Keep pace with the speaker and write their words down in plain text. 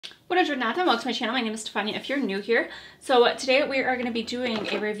Buongiorno, welcome to my channel. My name is Stefania if you're new here. So today we are going to be doing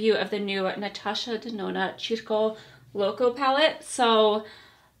a review of the new Natasha Denona Circo Loco palette. So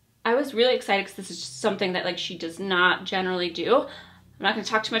I was really excited because this is just something that she does not generally do. I'm not going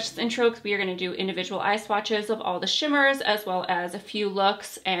to talk too much in this intro because we are going to do individual eye swatches of all the shimmers as well as a few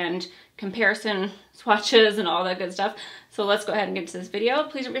looks and comparison swatches and all that good stuff. So let's go ahead and get into this video.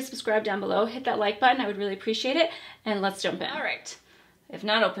 Please remember to subscribe down below, hit that like button, I would really appreciate it, and let's jump in. All right. I've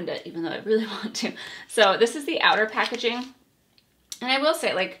not opened it, even though I really want to. So this is the outer packaging. And I will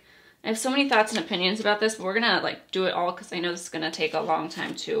say, I have so many thoughts and opinions about this, but we're gonna do it all because I know this is gonna take a long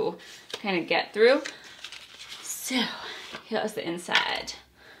time to kind of get through. So here's the inside.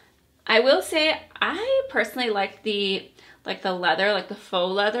 I will say I personally like the leather, the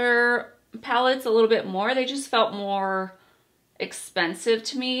faux leather palettes a little bit more. They just felt more expensive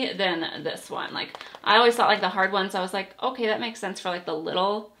to me than this one. I always thought the hard ones, I was like, okay, that makes sense for the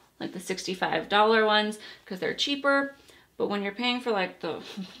little, the $65 ones because they're cheaper. But when you're paying for the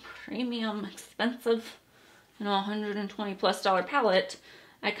premium expensive, $120+ palette,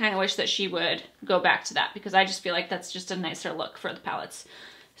 I kind of wish that she would go back to that because I just feel like that's just a nicer look for the palettes.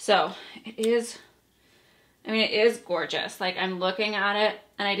 So it is, it is gorgeous. I'm looking at it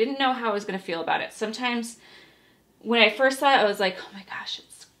and I didn't know how I was going to feel about it. Sometimes when I first saw it, I was like, oh my gosh,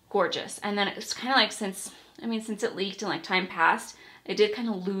 it's gorgeous. And then it's kind of since it leaked and time passed, I did kind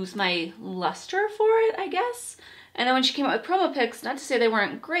of lose my luster for it, I guess. And then when she came out with promo pics, not to say they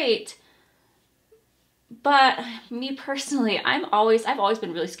weren't great, but me personally, I've always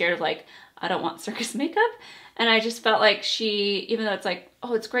been really scared of I don't want circus makeup. And I just felt like she, even though it's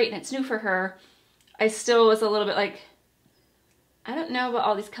oh, it's great and it's new for her, I still was a little bit I don't know about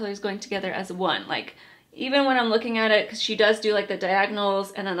all these colors going together as one. Even when I'm looking at it, because she does do the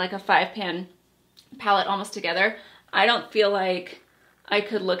diagonals and then a 5-pan palette almost together, I don't feel like I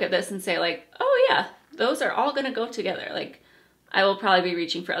could look at this and say oh yeah, those are all gonna go together. I will probably be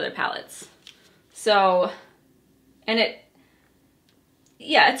reaching for other palettes. So, and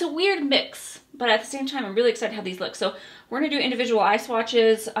yeah, it's a weird mix, but at the same time, I'm really excited to have these looks. So we're gonna do individual eye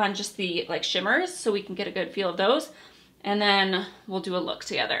swatches on just the shimmers so we can get a good feel of those. And then we'll do a look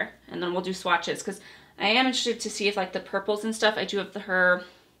together and then we'll do swatches because I am interested to see if the purples and stuff, I do have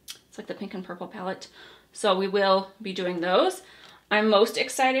it's the pink and purple palette. So we will be doing those. I'm most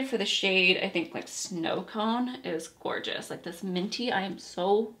excited for the shade, I think Snow Cone is gorgeous. This minty, I am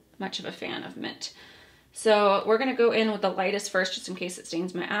so much of a fan of mint. So we're gonna go in with the lightest first just in case it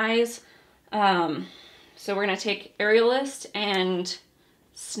stains my eyes. So we're gonna take Aerialist and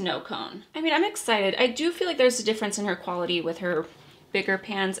Snow Cone. I'm excited. I do feel there's a difference in her quality with her bigger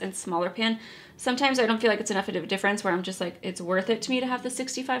pans and smaller pan. Sometimes I don't feel it's enough of a difference where I'm just it's worth it to me to have the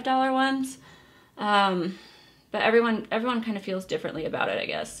 $65 ones. But everyone kind of feels differently about it, I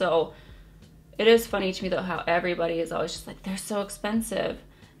guess. So it is funny to me though how everybody is always just they're so expensive.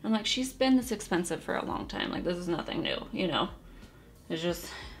 I'm she's been this expensive for a long time. This is nothing new, It's just,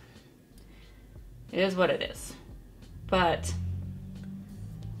 it is what it is. But,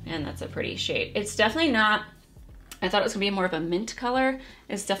 man, that's a pretty shade. It's definitely not, I thought it was gonna be more of a mint color.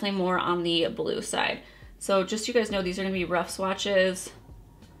 It's definitely more on the blue side. So just so you guys know, these are gonna be rough swatches.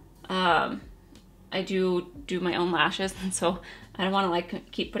 I do my own lashes, and so I don't wanna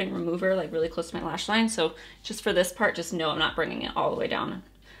keep putting remover really close to my lash line. So just for this part, just know I'm not bringing it all the way down.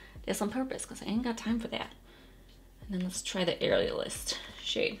 It's on purpose because I ain't got time for that. And then let's try the Aerialist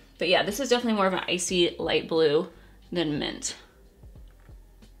shade. But yeah, this is definitely more of an icy light blue than mint.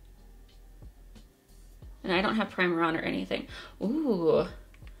 And I don't have primer on or anything. Ooh,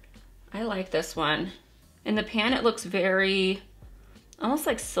 I like this one. In the pan, it looks very, almost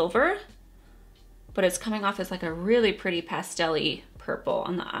like silver, but it's coming off as a really pretty pastel-y purple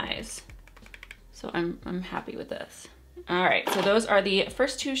on the eyes. So I'm happy with this. All right, so those are the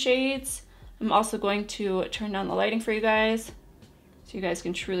first two shades. I'm also going to turn down the lighting for you guys so you guys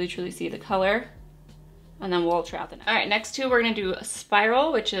can truly see the color. And then we'll try out the next. All right, next two, we're gonna do a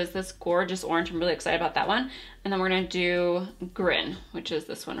Spiral, which is this gorgeous orange. I'm really excited about that one. And then we're gonna do Grin, which is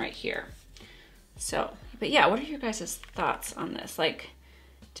this one right here. So, but yeah, what are your guys' thoughts on this? To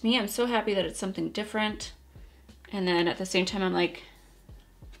me, I'm so happy that it's something different. And then at the same time, I'm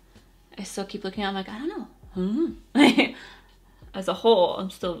I still keep looking, I'm I don't know. As a whole, I'm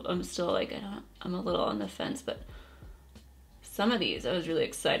still I'm a little on the fence, but some of these I was really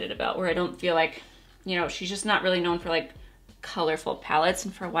excited about where I don't feel she's just not really known for colorful palettes.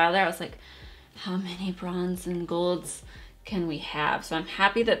 And for a while there, I was how many bronze and golds can we have? So I'm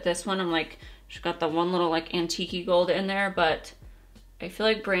happy that this one, she's got the one little antique gold in there, but I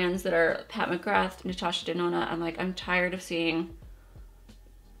feel brands that are Pat McGrath, Natasha Denona, I'm tired of seeing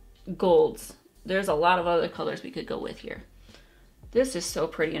golds. There's a lot of other colors we could go with here. This is so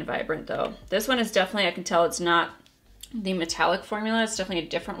pretty and vibrant though. This one is definitely, I can tell it's not the metallic formula. It's definitely a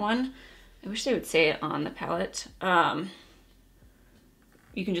different one. I wish they would say it on the palette.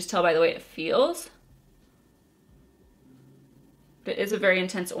 You can just tell by the way it feels. It is a very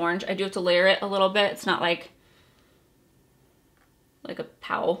intense orange. I do have to layer it a little bit. It's not like a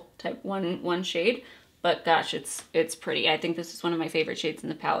Pow type one shade, but gosh, it's pretty. I think this is one of my favorite shades in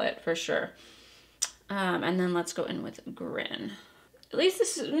the palette for sure. And then let's go in with Grin. At least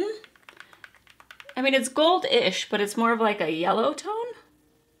this is, I mean, it's gold-ish, but it's more of like a yellow tone.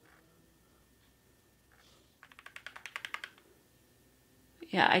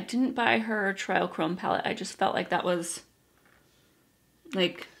 Yeah, I didn't buy her Trial Chrome palette. I just felt like that was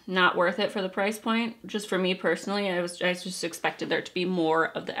like not worth it for the price point. Just for me personally, I just expected there to be more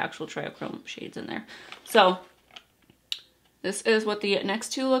of the actual Trial Chrome shades in there. So this is what the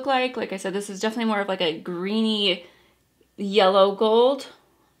next two look like. Like I said, this is definitely more of like a greeny yellow gold.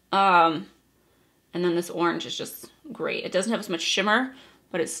 And then this orange is just great. It doesn't have as much shimmer,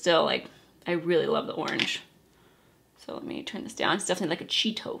 but it's still like, I really love the orange. So let me turn this down. It's definitely like a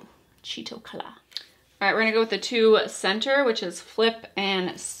Cheeto color. All right, we're gonna go with the two center, which is Flip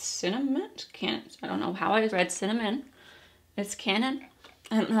and Cinnamon. I don't know how I read cinnamon. It's Canon.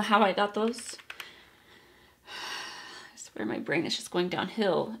 I don't know how I got those. I swear my brain is just going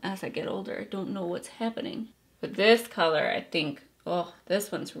downhill as I get older. I don't know what's happening. But this color, I think, oh,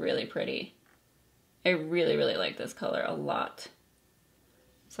 this one's really pretty. I really, really like this color a lot.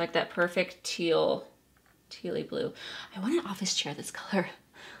 It's like that perfect tealy blue. I want an office chair this color.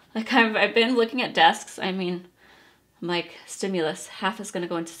 Like I've been looking at desks. I mean, I'm like, stimulus, half is gonna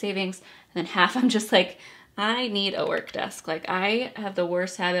go into savings, and then half I'm just like, I need a work desk. Like I have the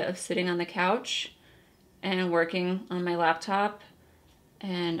worst habit of sitting on the couch and working on my laptop,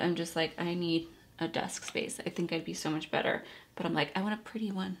 and I'm just like, I need a desk space. I think I'd be so much better. But I'm like, I want a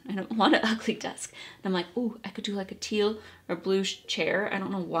pretty one. I don't want an ugly desk. And I'm like, ooh, I could do like a teal or blue chair. I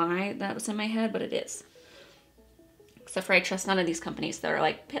don't know why that was in my head, but it is. Except for I trust none of these companies that are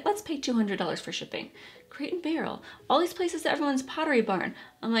like, let's pay $200 for shipping. Crate and Barrel. All these places that everyone's Pottery Barn.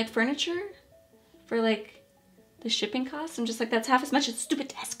 I'm like, furniture? For like the shipping costs? I'm just like, that's half as much as a stupid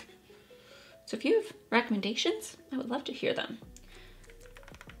desk. So if you have recommendations, I would love to hear them.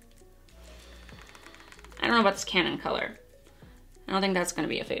 I don't know about this Canon color. I don't think that's gonna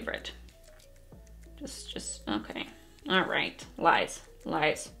be a favorite. Just, okay. All right, lies.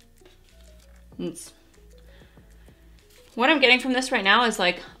 What I'm getting from this right now is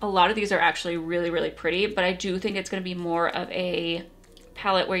like a lot of these are actually really, really pretty, but I do think it's going to be more of a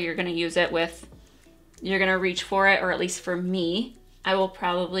palette where you're going to use it with, you're going to reach for it, or at least for me, I will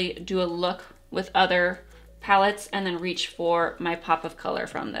probably do a look with other palettes and then reach for my pop of color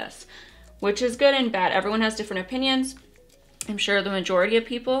from this, which is good and bad. Everyone has different opinions. I'm sure the majority of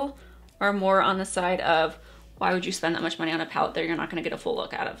people are more on the side of, why would you spend that much money on a palette that you're not going to get a full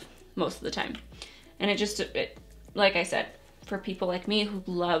look out of most of the time? And like I said, for people like me who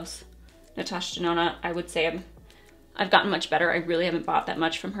loves Natasha Denona, I would say I've gotten much better. I really haven't bought that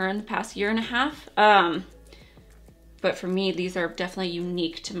much from her in the past year and a half. But for me, these are definitely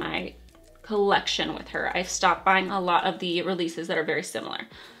unique to my collection with her. I've stopped buying a lot of the releases that are very similar.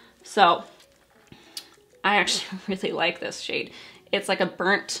 So I actually really like this shade. It's like a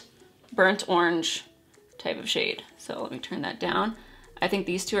burnt orange type of shade. So let me turn that down. I think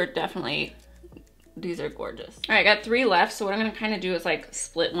these two are definitely, these are gorgeous. All right, I got 3 left. So what I'm gonna kind of do is like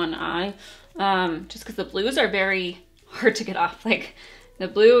split one eye, just because the blues are very hard to get off. Like the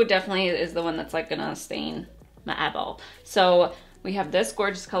blue definitely is the one that's like gonna stain my eyeball. So we have this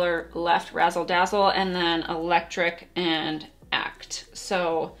gorgeous color left, Razzle Dazzle, and then Electric and Act.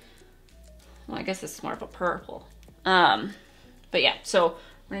 So, well, I guess it's more of a purple. But yeah, so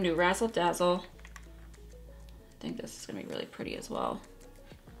we're gonna do Razzle Dazzle. I think this is gonna be really pretty as well.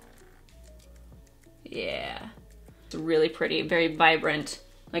 Yeah, it's really pretty, very vibrant,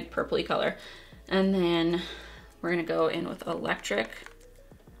 like purpley color. And then we're gonna go in with Electric.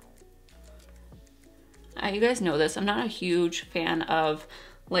 You guys know this, I'm not a huge fan of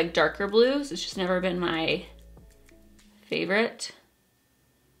like darker blues. It's just never been my favorite.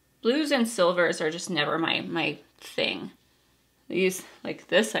 Blues and silvers are just never my thing. These, like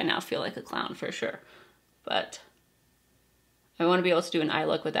this, I now feel like a clown for sure. But I want to be able to do an eye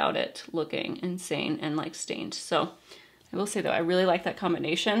look without it looking insane and like stained. So I will say though, I really like that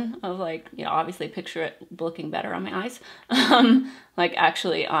combination of like, you know, obviously picture it looking better on my eyes, like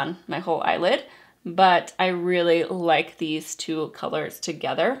actually on my whole eyelid. But I really like these two colors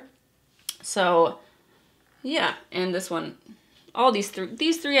together. So yeah, and this one all these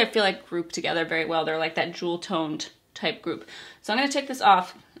three I feel like group together very well. They're like that jewel toned type group. So I'm going to take this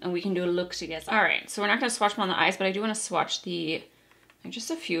off and we can do a look together. All right, so we're not going to swatch them on the eyes, but I do want to swatch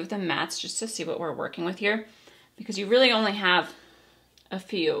just a few of the mattes just to see what we're working with here, because you really only have a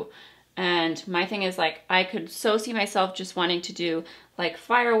few. And my thing is, like, I could so see myself just wanting to do like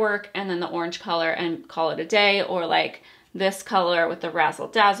firework and then the orange color and call it a day, or like this color with the razzle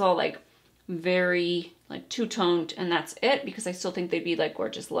dazzle, like very like two-toned, and that's it, because I still think they'd be like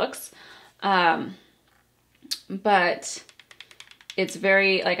gorgeous looks. But it's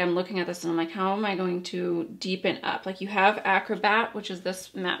very, like, I'm looking at this and I'm like, how am I going to deepen up? Like, you have Acrobat, which is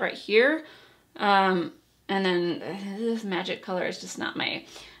this matte right here. And then this magic color is just not my,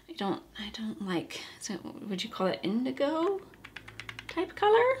 I don't like, so would you call it indigo type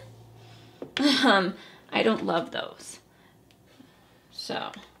color? I don't love those.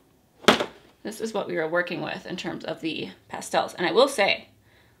 So this is what we were working with in terms of the pastels. And I will say,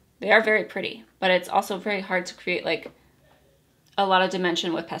 they are very pretty, but it's also very hard to create like a lot of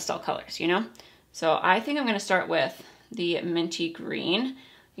dimension with pastel colors, you know? So I think I'm gonna start with the minty green,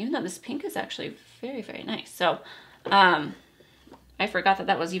 even though this pink is actually very, very nice. So I forgot that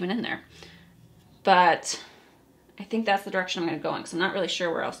that was even in there. But I think that's the direction I'm gonna go in, because I'm not really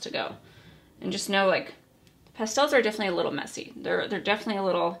sure where else to go. And just know, like, pastels are definitely a little messy. They're definitely a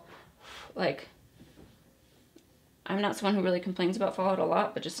little, like, I'm not someone who really complains about fallout a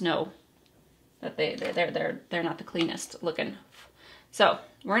lot, but just know that they're not the cleanest looking. So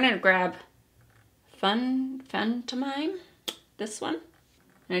we're gonna grab Fun to Mime, this one.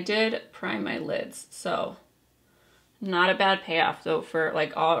 And I did prime my lids, so not a bad payoff though for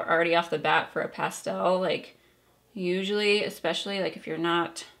like already off the bat for a pastel. Like usually, especially like if you're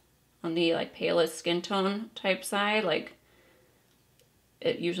not on the like palest skin tone type side, like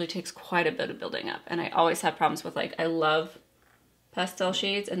it usually takes quite a bit of building up. And I always have problems with, like, I love pastel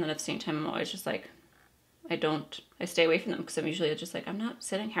shades, and then at the same time I'm always just like, I stay away from them, because I'm usually just like, I'm not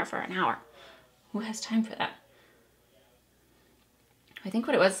sitting here for an hour. Who has time for that? I think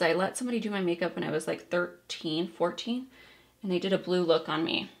what it was is I let somebody do my makeup when I was like 13, 14, and they did a blue look on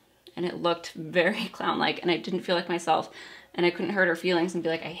me, and it looked very clown-like, and I didn't feel like myself, and I couldn't hurt her feelings and be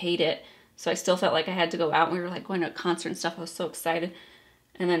like, I hate it. So I still felt like I had to go out, and we were like going to a concert and stuff. I was so excited.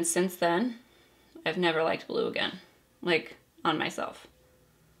 And then since then, I've never liked blue again, like on myself.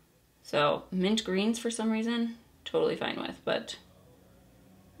 So mint greens for some reason, totally fine with, but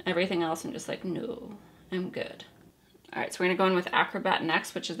everything else I'm just like, no, I'm good. All right, so we're gonna go in with Acrobat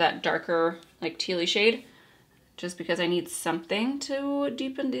next, which is that darker, like tealy shade, just because I need something to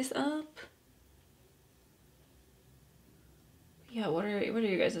deepen this up. Yeah, what are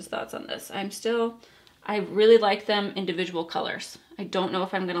you guys' thoughts on this? I really like them individual colors. I don't know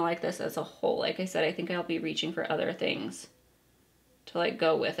if I'm gonna like this as a whole. Like I said, I think I'll be reaching for other things to like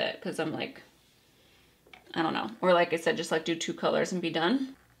go with it, because I'm like, I don't know. Or like I said, just like do 2 colors and be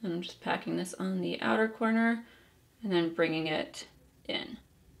done. And I'm just packing this on the outer corner and then bringing it in.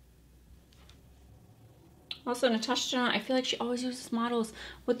 Also, Natasha Denona, I feel like she always uses models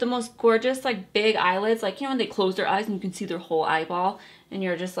with the most gorgeous, like, big eyelids. Like, you know, when they close their eyes and you can see their whole eyeball, and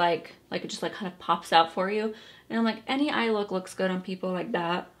you're just like it just like kind of pops out for you. And I'm like, any eye look looks good on people like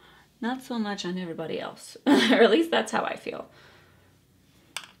that. Not so much on everybody else. Or at least that's how I feel.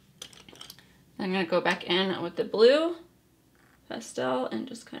 I'm gonna go back in with the blue pastel and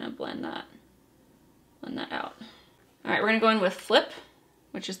just kind of blend that out. All right, we're gonna go in with Flip,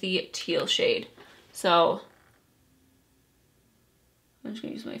 which is the teal shade. So I'm just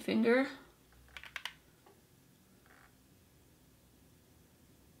gonna use my finger.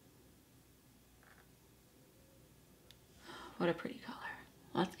 What a pretty color.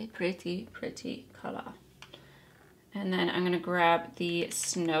 That's a pretty, pretty color. And then I'm gonna grab the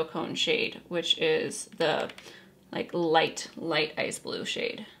Snow Cone shade, which is the like light ice blue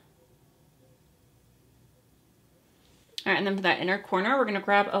shade. All right, and then for that inner corner, we're gonna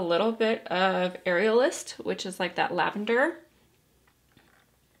grab a little bit of Aerialist, which is like that lavender.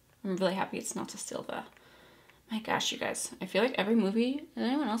 I'm really happy it's not a Silva. My gosh, you guys, I feel like every movie, does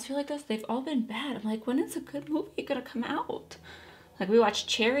anyone else feel like this? They've all been bad. I'm like, when is a good movie gonna come out? Like, we watched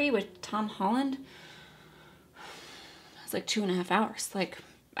Cherry with Tom Holland. It was like 2.5 hours. Like,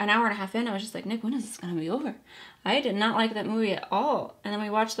 an hour and a half in, I was just like, Nick, when is this gonna be over? I did not like that movie at all. And then we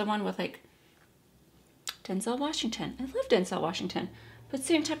watched the one with like Denzel Washington. I love Denzel Washington. But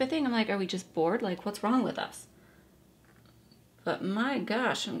same type of thing. I'm like, are we just bored? Like, what's wrong with us? But my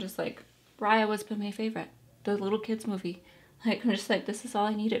gosh, I'm just like, Raya was my favorite. The little kids movie. Like, I'm just like, this is all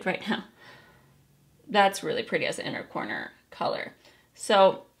I needed right now. That's really pretty as an inner corner color.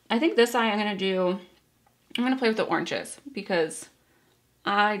 So I think this eye I'm gonna do I'm gonna play with the oranges because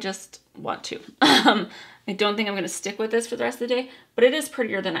I just want to. I don't think I'm gonna stick with this for the rest of the day, but it is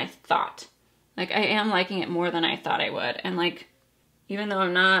prettier than I thought. Like, I am liking it more than I thought I would. And like, even though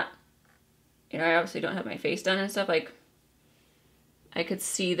I'm not, you know, I obviously don't have my face done and stuff, like, I could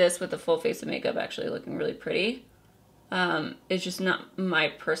see this with a full face of makeup actually looking really pretty. It's just not my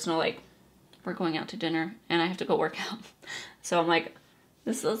personal, like, we're going out to dinner and I have to go work out. So I'm like,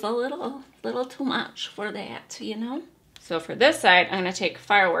 this is a little too much for that, you know? So for this side, I'm gonna take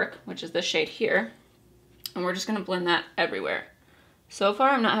Firework, which is this shade here, and we're just gonna blend that everywhere. So far,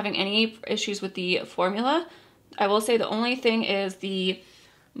 I'm not having any issues with the formula. I will say the only thing is the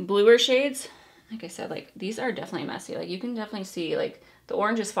bluer shades. Like I said, like, these are definitely messy. Like, you can definitely see, like, the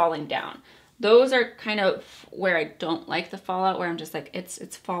orange is falling down. Those are kind of where I don't like the fallout, where I'm just like,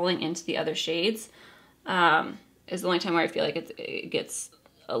 it's falling into the other shades. Is the only time where I feel like it gets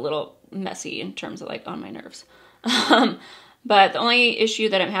a little messy in terms of, like, on my nerves. But the only issue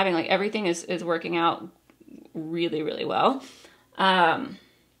that I'm having, like, everything is working out really, really well.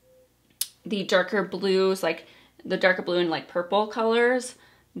 The darker blues, like the darker blue and like purple colors,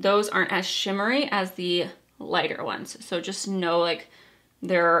 those aren't as shimmery as the lighter ones. So just know, like,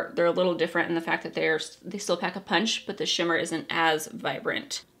 they're a little different in the fact that they still pack a punch, but the shimmer isn't as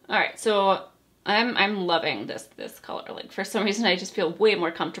vibrant. All right, so I'm loving this color. Like, for some reason, I just feel way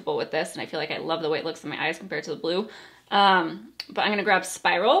more comfortable with this, and I feel like I love the way it looks in my eyes compared to the blue. But I'm gonna grab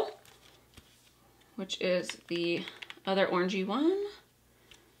Spiral, which is the other orangey one.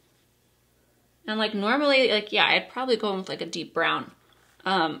 And like, normally, like, yeah, I'd probably go with like a deep brown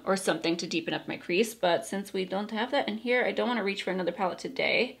or something to deepen up my crease, but since we don't have that in here, I don't want to reach for another palette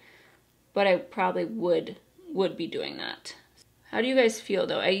today, but I probably would be doing that. How do you guys feel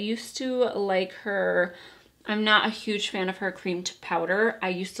though? I used to like her, I'm not a huge fan of her cream to powder. I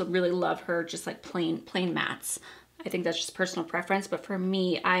used to really love her just like plain mattes. I think that's just personal preference, but for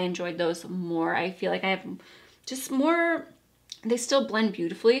me, I enjoyed those more. I feel like I have just more, they still blend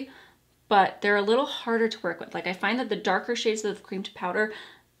beautifully, but they're a little harder to work with. Like, I find that the darker shades of cream to powder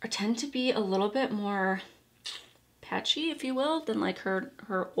tend to be a little bit more patchy, if you will, than like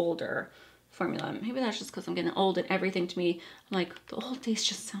her older formula. Maybe that's just because I'm getting old and everything to me, I'm like, the old days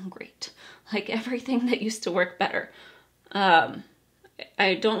just sound great. Like, everything that used to work better.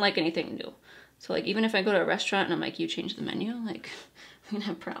 I don't like anything new. So like, even if I go to a restaurant and I'm like, you change the menu, like, I'm gonna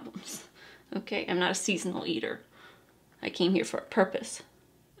have problems. Okay, I'm not a seasonal eater. I came here for a purpose.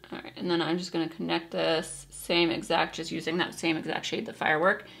 All right, and then I'm just gonna connect this same exact, just using that same exact shade, the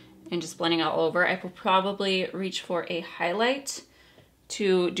Firework, and just blending all over. I will probably reach for a highlight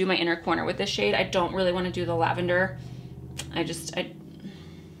to do my inner corner with this shade. I don't really want to do the lavender. I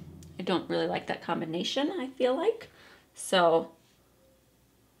don't really like that combination, I feel like. So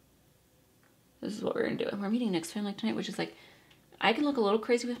this is what we're gonna do. And we're meeting Nick's family tonight, which is like, I can look a little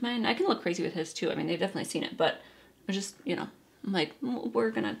crazy with mine. I can look crazy with his too. I mean, they've definitely seen it, but I just, you know, I'm like, we're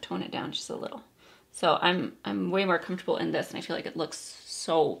gonna tone it down just a little. So I'm way more comfortable in this, and I feel like it looks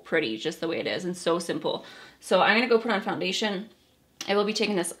so pretty just the way it is and so simple. So I'm gonna go put on foundation. I will be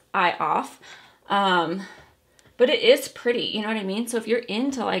taking this eye off, but it is pretty, you know what I mean? So if you're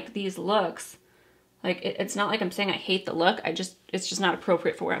into like these looks, like it's not like I'm saying I hate the look. It's just not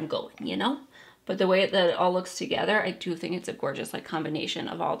appropriate for where I'm going, you know? But the way that it all looks together, I do think it's a gorgeous like combination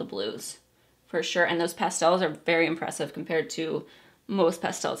of all the blues, for sure. And those pastels are very impressive compared to most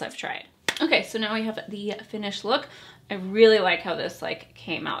pastels I've tried. Okay, so now we have the finished look. I really like how this like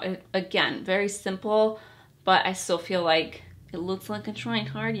came out. Again, very simple, but I still feel like it looks like it's trying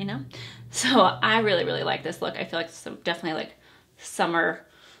hard, you know? So I really, really like this look. I feel like it's definitely like summer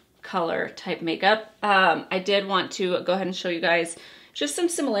color type makeup. I did want to go ahead and show you guys just some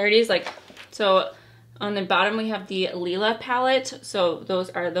similarities. Like, so on the bottom we have the Lila palette. So those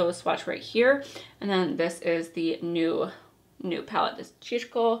are those swatch right here. And then this is the new palette, this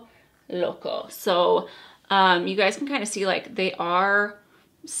Circo Loco. So you guys can kind of see like they are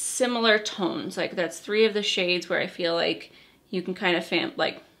similar tones. Like that's 3 of the shades where I feel like you can kind of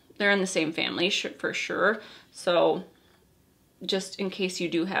like they're in the same family for sure. So just in case you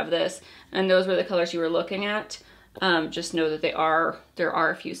do have this, and those were the colors you were looking at, just know that there are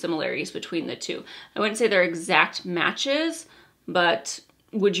a few similarities between the two. I wouldn't say they're exact matches, but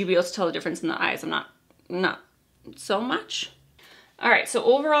would you be able to tell the difference in the eyes? I'm not so much. All right, so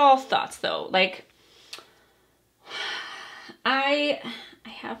overall thoughts though, like I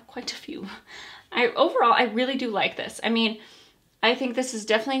have quite a few. Overall, I really do like this. I mean, I think this is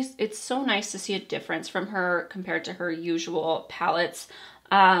definitely, it's so nice to see a difference from her compared to her usual palettes.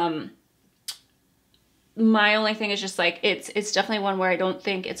 My only thing is just like, it's definitely one where I don't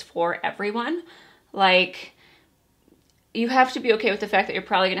think it's for everyone. Like, you have to be okay with the fact that you're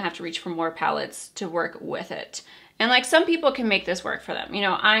probably gonna have to reach for more palettes to work with it. And like, some people can make this work for them. You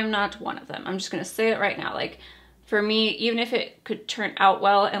know, I'm not one of them. I'm just gonna say it right now. Like, for me, even if it could turn out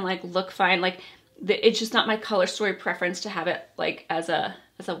well and like look fine, like it's just not my color story preference to have it like as a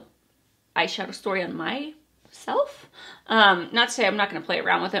eyeshadow story on myself. Not to say I'm not gonna play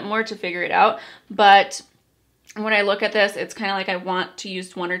around with it more to figure it out, but when I look at this, it's kind of like I want to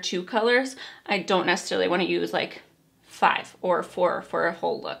use 1 or 2 colors. I don't necessarily want to use like 5 or 4 for a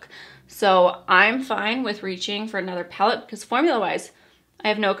whole look. So I'm fine with reaching for another palette because formula-wise, I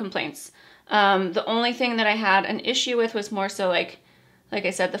have no complaints. The only thing that I had an issue with was more so like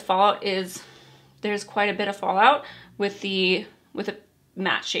I said, the fallout is, there's quite a bit of fallout with the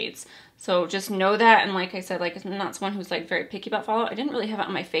matte shades. So just know that, and like I said, like I'm not someone who's like very picky about fallout. I didn't really have it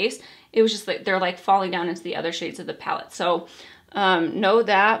on my face. It was just like they're like falling down into the other shades of the palette. So know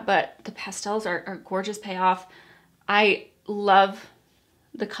that, but the pastels are gorgeous payoff. I love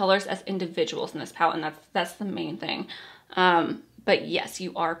the colors as individuals in this palette, and that's the main thing. But yes,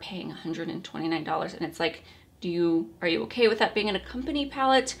 you are paying $129, and it's like, are you okay with that being in a company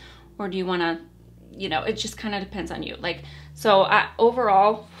palette, or do you want to, you know, it just kind of depends on you. Like, so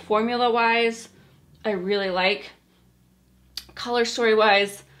overall, formula wise, I really like. Color story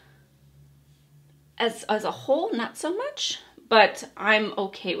wise, as a whole, not so much, but I'm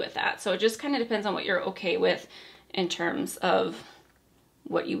okay with that. So it just kind of depends on what you're okay with in terms of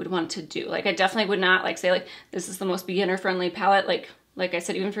what you would want to do. Like, I definitely would not like say like this is the most beginner friendly palette. Like I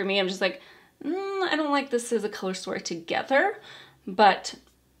said, even for me, I'm just like, I don't like this as a color story together, but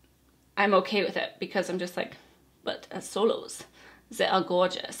I'm okay with it because I'm just like, but as solos, they are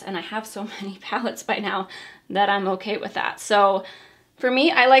gorgeous. And I have so many palettes by now that I'm okay with that. So for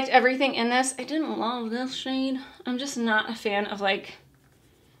me, I liked everything in this. I didn't love this shade. I'm just not a fan of like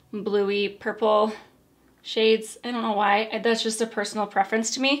bluey purple shades. I don't know why. That's just a personal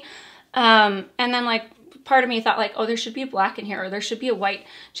preference to me. And then like part of me thought like, oh, there should be a black in here, or there should be a white,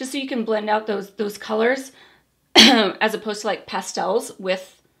 just so you can blend out those colors as opposed to like pastels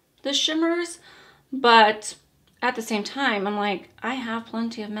with the shimmers. But at the same time, I'm like, I have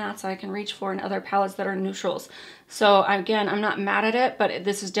plenty of mattes I can reach for in other palettes that are neutrals. So again, I'm not mad at it, but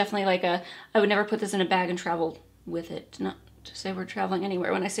this is definitely like I would never put this in a bag and travel with it. Not to say we're traveling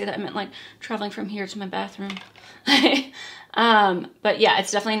anywhere. When I say that, I meant like traveling from here to my bathroom. But yeah,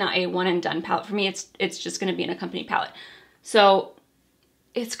 it's definitely not a one and done palette for me. It's just going to be in a company palette. So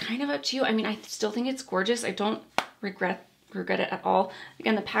it's kind of up to you. I mean, I still think it's gorgeous. I don't regret it at all.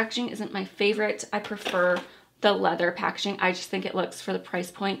 Again, the packaging isn't my favorite. I prefer the leather packaging. I just think it looks, for the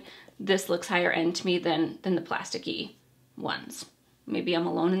price point, this looks higher end to me than the plasticky ones. Maybe I'm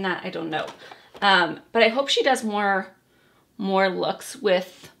alone in that. I don't know. But I hope she does more looks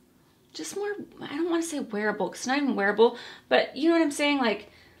with just more, I don't want to say wearable, because it's not even wearable, but you know what I'm saying? Like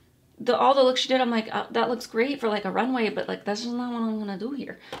all the looks she did, I'm like, that looks great for like a runway, but like that's just not what I'm gonna do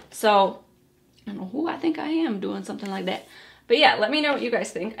here. So I don't know who I think I am doing something like that. But yeah, let me know what you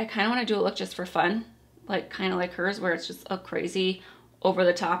guys think. I kind of want to do a look just for fun, like kind of like hers, where it's just a crazy over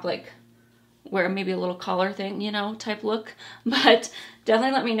the top, like wear maybe a little collar thing, you know, type look. But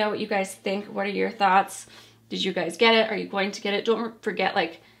definitely let me know what you guys think. What are your thoughts? Did you guys get it? Are you going to get it? Don't forget,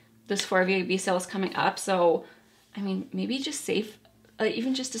 like, this 4VAB sale is coming up. So, I mean, maybe just save,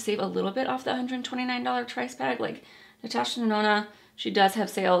 even just to save a little bit off the $129 price tag. Like, Natasha Denona, she does have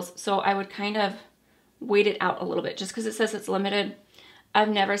sales. So I would kind of wait it out a little bit just because it says it's limited. I've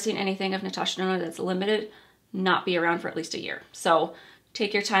never seen anything of Natasha Denona that's limited not be around for at least a year. So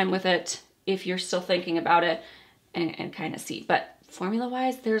take your time with it if you're still thinking about it and kind of see. But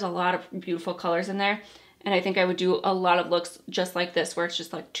formula-wise, there's a lot of beautiful colors in there. And I think I would do a lot of looks just like this, where it's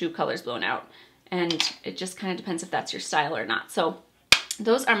just like 2 colors blown out. And it just kind of depends if that's your style or not. So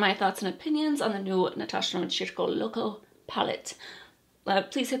those are my thoughts and opinions on the new Natasha Denona Circo Loco palette.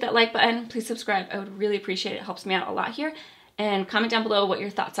 Please hit that like button. Please subscribe. I would really appreciate it. It helps me out a lot here. And comment down below what your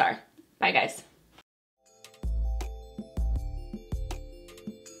thoughts are. Bye, guys.